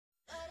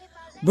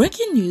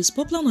Breaking news,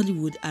 popular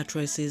Nollywood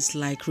actresses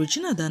like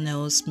Regina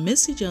Daniels,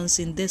 Mercy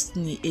Johnson,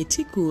 Destiny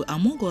Etiku,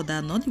 among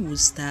other Nollywood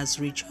stars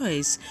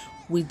rejoice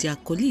with their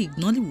colleague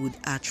Nollywood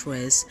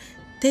actress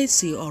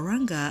Tessy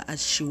Oragwa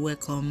as she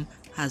welcomed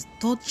her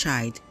third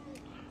child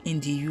in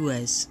the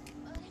US.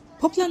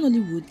 Popular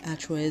Nollywood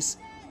actress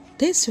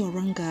Tessy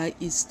Oragwa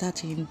is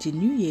starting the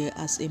new year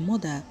as a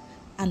mother,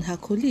 and her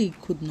colleague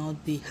could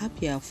not be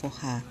happier for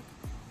her.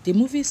 The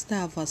movie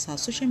star via her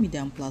social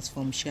media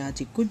platform shared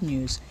the good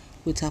news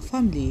with her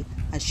family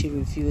as she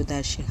revealed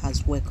that she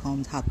has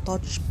welcomed her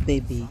third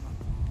baby.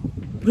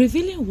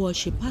 Revealing what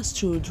she passed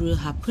through during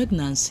her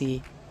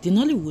pregnancy, the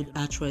Nollywood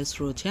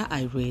actress wrote, "Here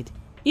I read,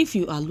 if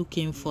you are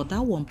looking for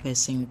that one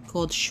person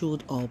God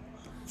showed up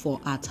for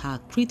at her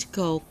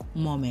critical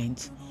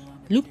moment,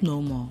 look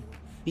no more,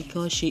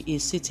 because she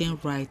is sitting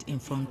right in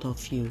front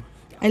of you.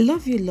 I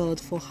love you, Lord,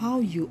 for how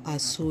you are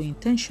so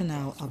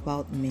intentional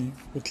about me,"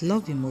 with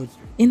love emoji.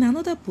 In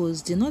another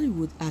post, the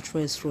Nollywood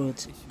actress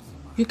wrote,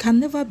 "You can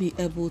never be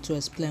able to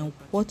explain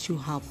what you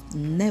have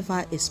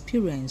never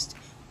experienced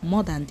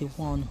more than the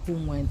one who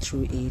went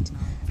through it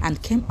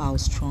and came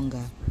out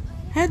stronger.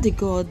 Hail the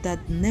God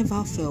that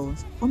never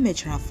fails,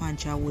 Omechara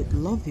Fanja with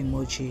love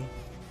emoji.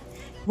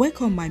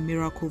 Welcome my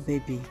miracle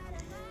baby."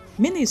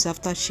 Minutes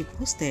after she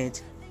posted,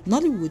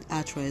 Nollywood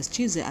actress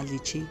Chizzy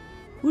Alichi,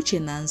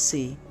 Uche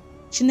Nancy,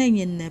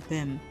 Chinenye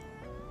Nebem,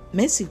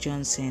 Mercy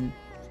Johnson,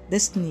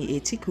 Destiny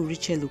Etiku,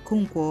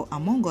 Uche,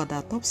 among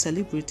other top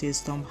celebrities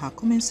stormed her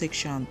comment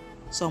section.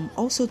 Some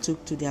also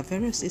took to their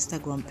various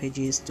Instagram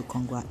pages to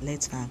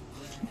congratulate her.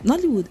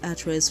 Nollywood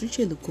actress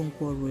Uche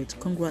wrote,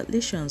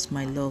 "Congratulations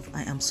my love,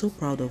 I am so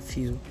proud of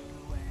you.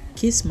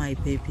 Kiss my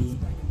baby."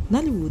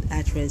 Nollywood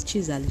actress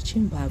Chizzy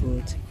Alichi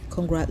wrote,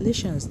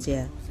 "Congratulations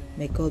dear,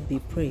 may God be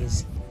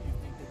praised."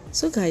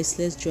 So guys,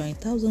 let's join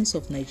thousands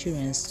of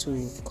Nigerians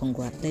to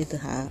congratulate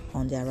her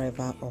on the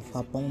arrival of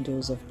her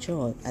bundles of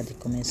joy at the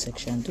comment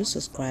section. Do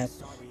subscribe,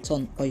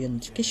 turn on your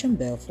notification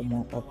bell for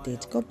more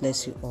updates. God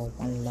bless you all.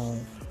 One love.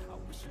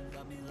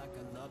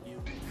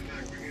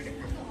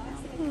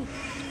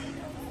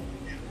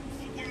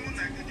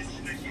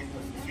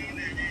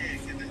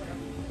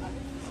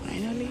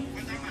 Finally,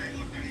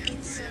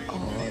 it's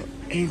all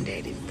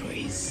ended in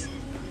praise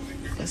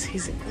because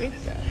he's a great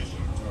guy.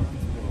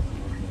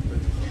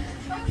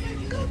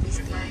 God is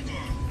good.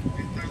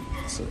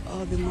 So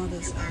all the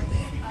mothers out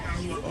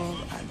there, you all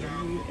are the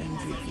real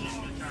MVPs.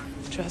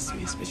 Trust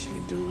me,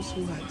 especially those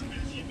who had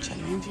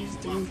challenges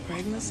during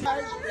pregnancy.